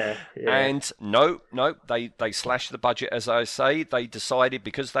know. Yeah. And no, they slashed the budget, as I say. They decided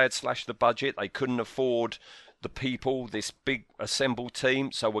because they had slashed the budget, they couldn't afford the people, this big assembled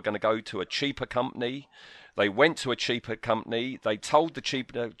team. So we're going to go to a cheaper company. They went to a cheaper company. They told the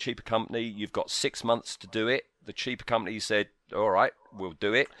cheaper company, "You've got 6 months to do it." The cheaper company said, "All right, we'll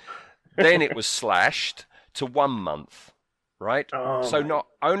do it." Then it was slashed to 1 month, right? Oh, so not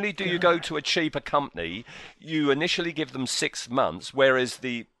only do you go to a cheaper company, you initially give them 6 months, whereas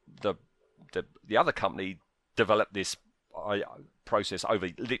the other company developed this process over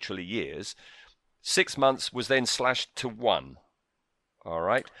literally years. 6 months was then slashed to 1. All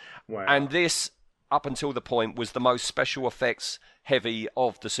right? Wow. And this, up until the point, was the most special effects heavy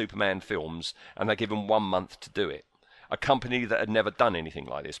of the Superman films, and they give them 1 month to do it. A company that had never done anything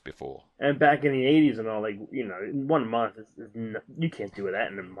like this before. And back in the 80s and all, like, you know, in 1 month, you can't do that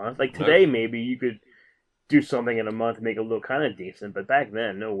in a month. Like, today, maybe you could do something in a month and make it look kind of decent, but back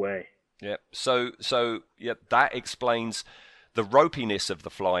then, no way. Yeah. So that explains the ropiness of the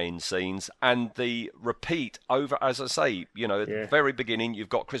flying scenes and the repeat over, as I say, you know, at the very beginning, you've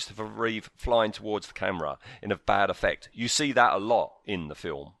got Christopher Reeve flying towards the camera in a bad effect. You see that a lot in the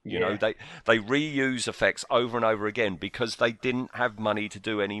film. You know, they reuse effects over and over again because they didn't have money to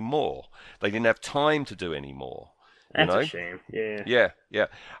do any more. They didn't have time to do any more. That's know? a shame. Yeah. Yeah.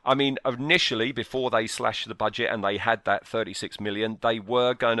 I mean, initially, before they slashed the budget and they had that 36 million, they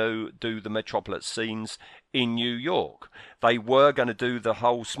were going to do the Metropolis scenes in New York. They were going to do the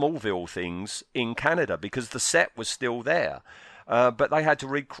whole Smallville things in Canada because the set was still there. But they had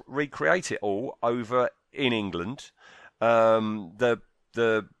to recreate it all over in England.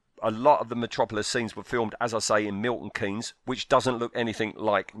 A lot of the Metropolis scenes were filmed, as I say, in Milton Keynes, which doesn't look anything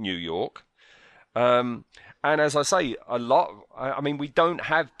like New York. And as I say, we don't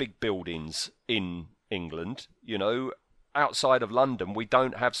have big buildings in England, you know. Outside of London, we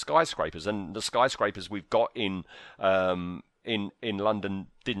don't have skyscrapers, and the skyscrapers we've got in London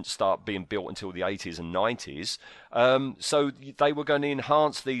didn't start being built until the 80s and 90s. So they were going to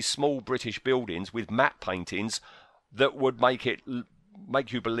enhance these small British buildings with matte paintings that would make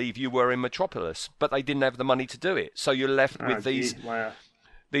you believe you were in Metropolis, but they didn't have the money to do it. So you're left with these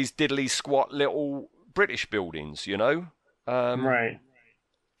diddly squat little British buildings, you know. Right.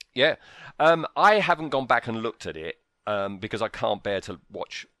 Yeah. I haven't gone back and looked at it because I can't bear to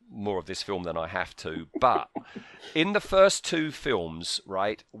watch more of this film than I have to. But in the first two films,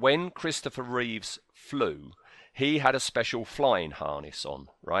 right, when Christopher Reeves flew, he had a special flying harness on,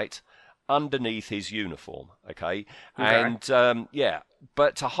 right, underneath his uniform, okay? And,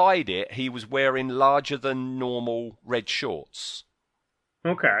 but to hide it, he was wearing larger than normal red shorts.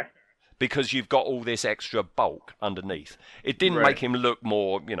 Okay. Because you've got all this extra bulk underneath. It didn't make him look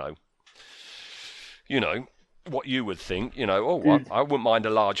more, you know, what you would think, you know, I wouldn't mind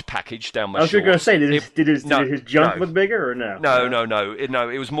a large package down my shorts. I was going to say, did his junk look bigger or no? No.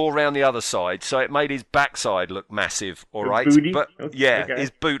 It was more around the other side, so it made his backside look massive, all right? Booty? But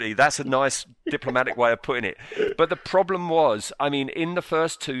his booty. That's a nice diplomatic way of putting it. But the problem was, I mean, in the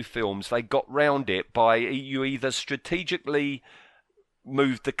first two films, they got round it by you either strategically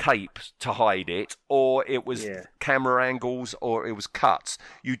moved the cape to hide it, or it was camera angles, or it was cuts.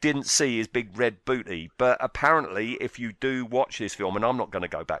 You didn't see his big red booty. But apparently, if you do watch this film, and I'm not going to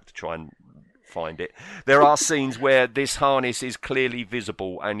go back to try and find it, there are scenes where this harness is clearly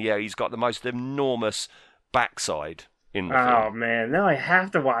visible, and he's got the most enormous backside in the film. Oh man, now I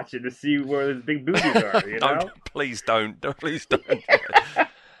have to watch it to see where his big booties are, you know? Please don't. There's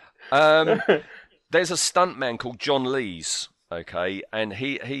a stuntman called John Lees. Okay, and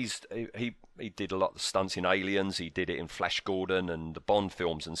he did a lot of stunts in Aliens. He did it in Flash Gordon and the Bond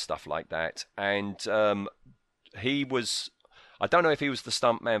films and stuff like that. And he was, I don't know if he was the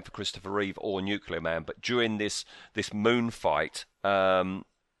stuntman for Christopher Reeve or Nuclear Man, but during this moon fight,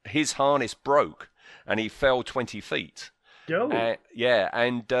 his harness broke and he fell 20 feet. Oh. It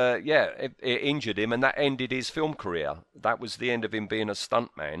injured him, and that ended his film career. That was the end of him being a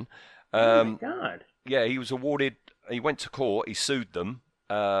stuntman. Oh my God. Yeah, he was awarded. He went to court. He sued them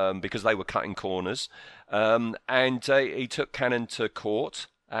because they were cutting corners, and he took Canon to court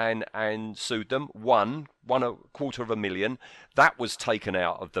and sued them. Won $250,000. That was taken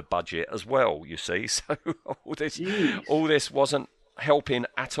out of the budget as well. You see, so all this wasn't helping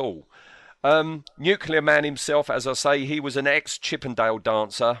at all. Nuclear Man himself, as I say, he was an ex-Chippendale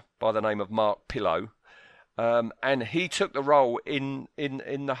dancer by the name of Mark Pillow. And he took the role in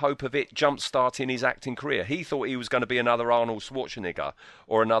the hope of it jump-starting his acting career. He thought he was going to be another Arnold Schwarzenegger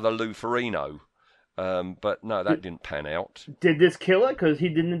or another Lou Ferrigno. But no, that didn't pan out. Did this kill it? Because he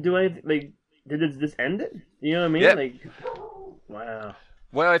didn't do anything. Like, did this end it? You know what I mean? Yep. Like, wow.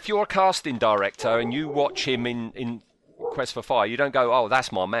 Well, if you're a casting director and you watch him in Quest for Fire, you don't go, oh,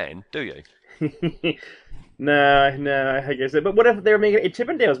 that's my man, do you? No, I guess. But what if they were making a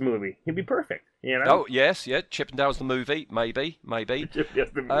Chippendales movie? He'd be perfect, you know? Oh, yes, Chippendales the movie, maybe.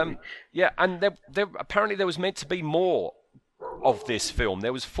 Chippendales the movie. And apparently there was meant to be more of this film.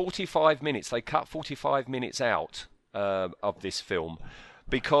 There was 45 minutes. They cut 45 minutes out of this film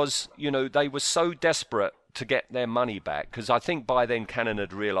because, you know, they were so desperate to get their money back, because I think by then Cannon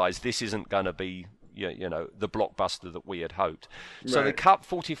had realised this isn't going to be, you know, the blockbuster that we had hoped. So they cut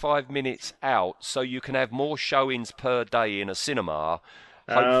 45 minutes out so you can have more showings per day in a cinema.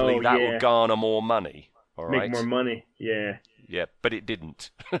 Hopefully that will garner more money. All right? Make more money, yeah. Yeah, but it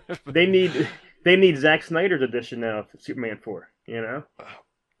didn't. They need Zack Snyder's edition now of Superman 4, you know?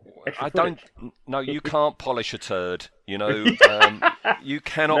 No, you can't polish a turd, you know. You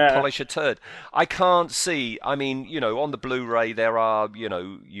cannot polish a turd. I can't see, I mean, you know, on the Blu-ray there are, you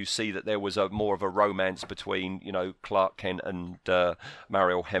know, you see that there was more of a romance between, you know, Clark Kent and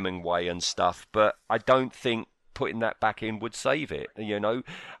Mariel Hemingway and stuff, but I don't think putting that back in would save it, you know.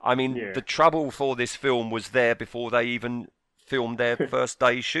 I mean, the trouble for this film was there before they even filmed their first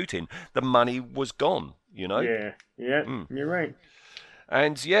day shooting. The money was gone, you know. Yeah, you're right.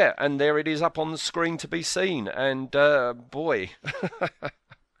 And yeah, and there it is up on the screen to be seen. And boy,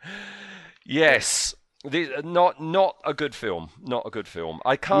 yes, not a good film. Not a good film.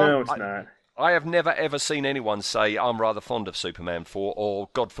 I can't. No, it's not. I have never ever seen anyone say I'm rather fond of Superman 4, or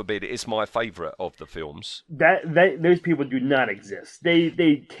God forbid, it's my favourite of the films. Those people do not exist.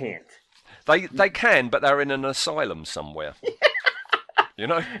 They can't. They can, but they're in an asylum somewhere. You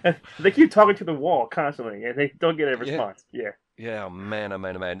know? They keep talking to the wall constantly, and they don't get a response. Yeah. Yeah, man, oh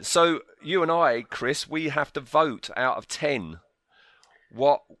man, oh man. So you and I, Chris, we have to vote out of 10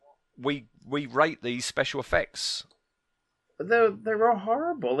 what we rate these special effects. They're all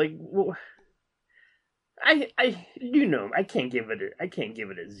horrible. Like, well, I can't give it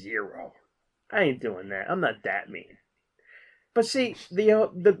a 0. I ain't doing that. I'm not that mean. But see, the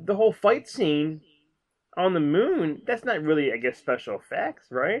whole fight scene on the moon, that's not really, I guess, special effects,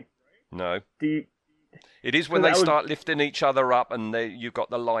 right? No. It is when they start lifting each other up, and you've got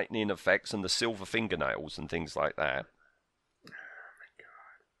the lightning effects and the silver fingernails and things like that. Oh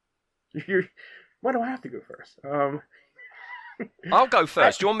my god! Why do I have to go first? I'll go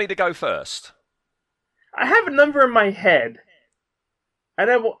first. Do you want me to go first? I have a number in my head,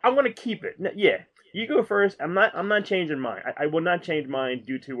 and I'm going to keep it. Yeah, you go first. I'm not changing mine. I will not change mine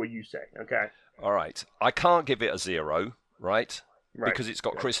due to what you say. Okay. All right. I can't give it a 0, right? Right. Because it's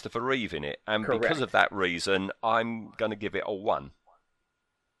got Christopher Reeve in it, and Correct. because of that reason, I'm going to give it a 1.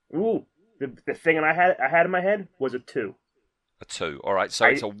 Ooh, the thing I had in my head was a 2. A 2. All right. So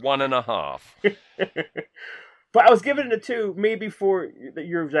it's a 1.5. But I was giving it a 2, maybe for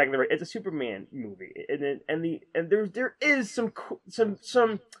you're exactly right. It's a Superman movie, and there is some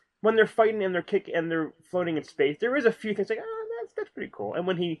when they're fighting and they're kicking and they're floating in space. There is a few things like, oh, that's pretty cool. And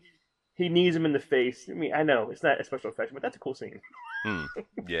when he knees him in the face. I mean, I know it's not a special effect, but that's a cool scene.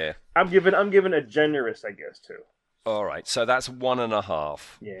 Yeah. I'm giving a generous, I guess, 2. All right. So that's 1.5.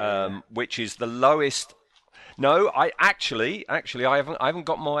 Yeah. Which is the lowest. No, I actually I haven't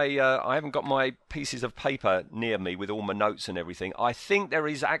got my pieces of paper near me with all my notes and everything. I think there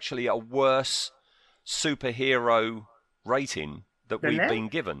is actually a worse superhero rating that we've been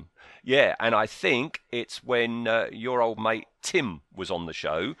given. Yeah, and I think it's when your old mate Tim was on the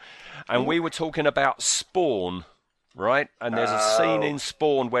show, and we were talking about Spawn, right? And there's a scene in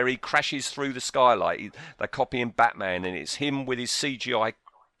Spawn where he crashes through the skylight. They're copying Batman, and it's him with his CGI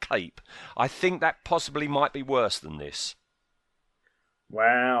cape. I think that possibly might be worse than this.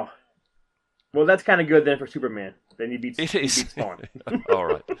 Wow. Well, that's kind of good then for Superman. Then he beats Spawn.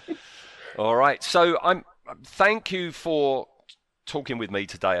 All right. So thank you for talking with me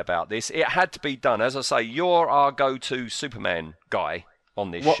today about this. It had to be done. As I say, you're our go-to Superman guy on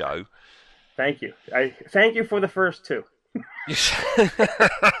this show. Thank you. I thank you for the first 2.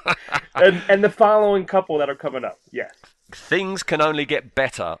 and the following couple that are coming up. Yes. Things can only get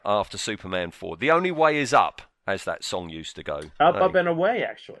better after Superman 4. The only way is up, as that song used to go. Up and away,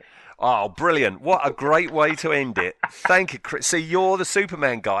 actually. Oh, brilliant. What a great way to end it. Thank you, Chris. See, you're the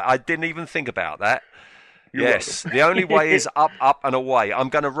Superman guy. I didn't even think about that. Yes, the only way is up, up, and away. I'm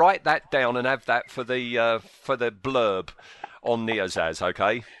going to write that down and have that for the blurb on Neozaz,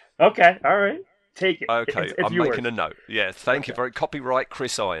 okay? Okay, all right. Take it. Okay, I'm making a note. Yeah, thank you very copyright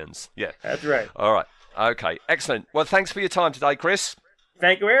Chris Irons. Yeah. That's right. All right. Okay, excellent. Well, thanks for your time today, Chris.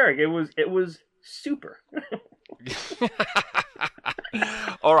 Thank you, Eric. It was super.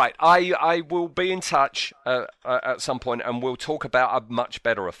 All right, I will be in touch at some point, and we'll talk about a much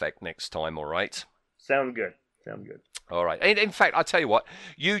better effect next time, all right? Sound good. All right. In fact, I'll tell you what,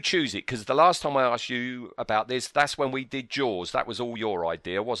 you choose it, because the last time I asked you about this, that's when we did Jaws. That was all your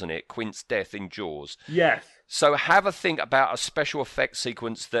idea, wasn't it? Quint's death in Jaws. Yes. So have a think about a special effects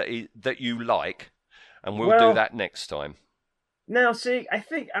sequence that you like, and we'll do that next time. Now, see, I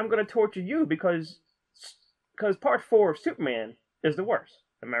think I'm going to torture you because part 4 of Superman is the worst.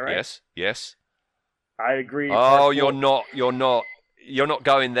 Am I right? Yes. I agree. Oh, you're not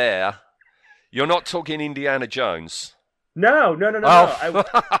going there. You're not talking Indiana Jones. No. Oh.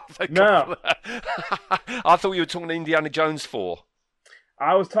 No. I thought you were talking Indiana Jones 4.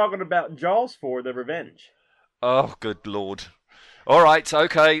 I was talking about Jaws 4, The Revenge. Oh, good Lord. All right,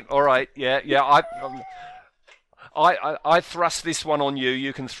 okay, all right, yeah. I thrust this one on you.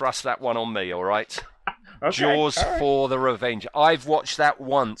 You can thrust that one on me, all right? Okay, Jaws 4, The Revenge. I've watched that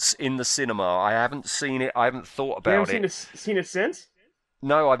once in the cinema. I haven't seen it. I haven't thought about it. You haven't seen it since?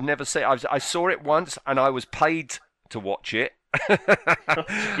 No, I've never seen it. I saw it once, and I was paid to watch it.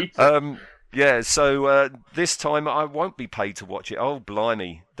 Yeah, so this time I won't be paid to watch it. Oh,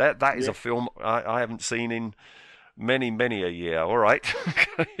 blimey. That is a film I haven't seen in many a year. All right.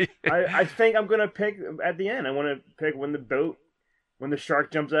 I think I'm going to pick at the end. I want to pick when the boat when the shark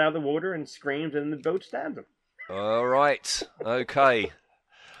jumps out of the water and screams and the boat stabs him. All right. Okay.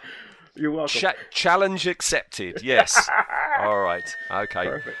 You're welcome. Challenge accepted. Yes. All right. Okay.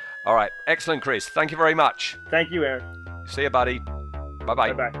 Perfect. All right. Excellent, Chris. Thank you very much. Thank you, Aaron. See you, buddy.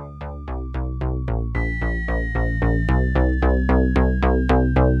 Bye-bye. Bye-bye.